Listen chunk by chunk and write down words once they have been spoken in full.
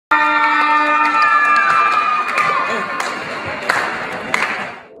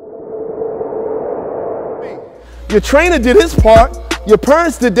Your trainer did his part. Your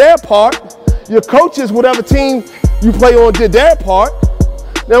parents did their part. Your coaches, whatever team you play on, did their part.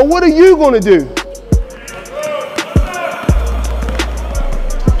 Now, what are you going to do?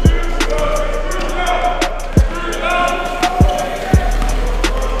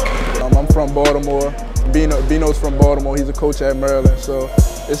 I'm from Baltimore. Bino's from Baltimore. He's a coach at Maryland. So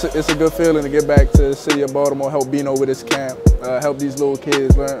it's a good feeling to get back to the city of Baltimore, help Bino with his camp, help these little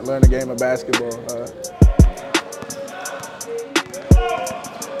kids learn the game of basketball.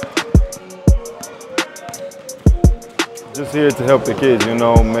 Just here to help the kids, you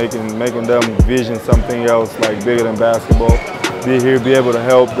know, making them vision something else, like bigger than basketball. Be here, be able to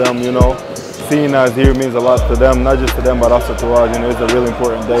help them, you know. Seeing us here means a lot to them, not just to them, but also to us. You know, it's a really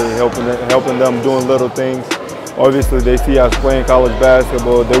important day, helping them doing little things. Obviously, they see us playing college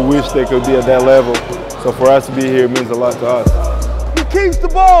basketball. They wish they could be at that level. So for us to be here means a lot to us. He keeps the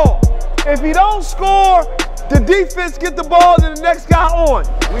ball. If he don't score, the defense get the ball to the next guy on.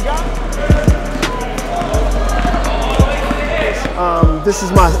 We got it. This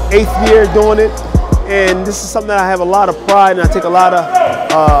is my 8th year doing it, and this is something that I have a lot of pride and I take a lot of,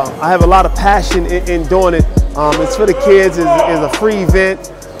 I have a lot of passion in doing it. It's for the kids, it's a free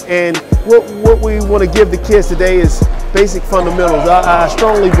event, and what we want to give the kids today is basic fundamentals. I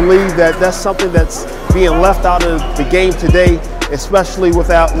strongly believe that that's something that's being left out of the game today, especially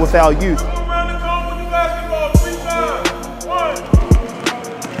with our youth.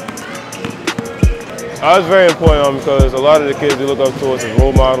 It's very important because a lot of the kids, they look up to us as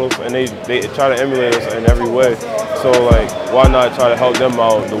role models and they try to emulate us in every way. So like, why not try to help them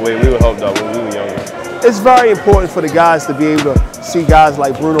out the way we were helped out when we were younger? It's very important for the guys to be able to see guys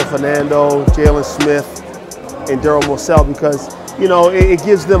like Bruno Fernando, Jalen Smith, and Darryl Morsell, because, you know, it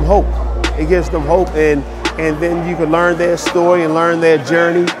gives them hope. It gives them hope, and then you can learn their story and learn their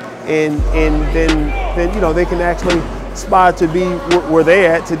journey, and then you know, they can actually aspire to be where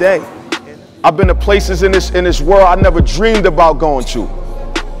they're at today. I've been to places in this world I never dreamed about going to.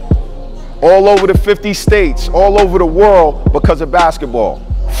 All over the 50 states, all over the world because of basketball.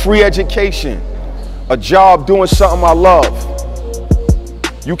 Free education, a job doing something I love.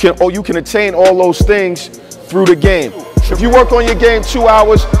 You can attain all those things through the game. If you work on your game 2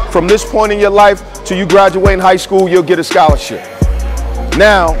 hours from this point in your life till you graduate in high school, you'll get a scholarship.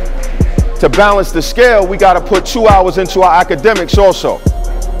 Now, to balance the scale, we got to put 2 hours into our academics also.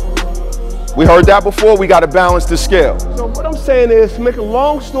 We heard that before, we got to balance the scale. So what I'm saying is, to make a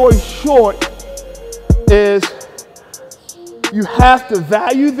long story short, is you have to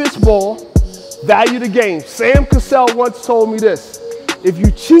value this ball, value the game. Sam Cassell once told me this: if you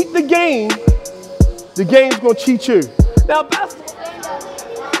cheat the game's gonna cheat you. Now, basketball.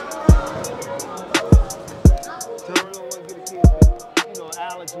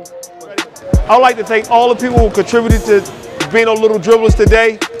 I would like to thank all the people who contributed to Bino Little Dribblers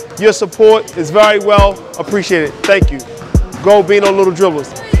today. Your support is very well appreciated. Thank you. Go Bino Little Dribblers.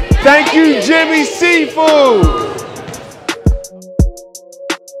 Thank you, Jimmy Seafood.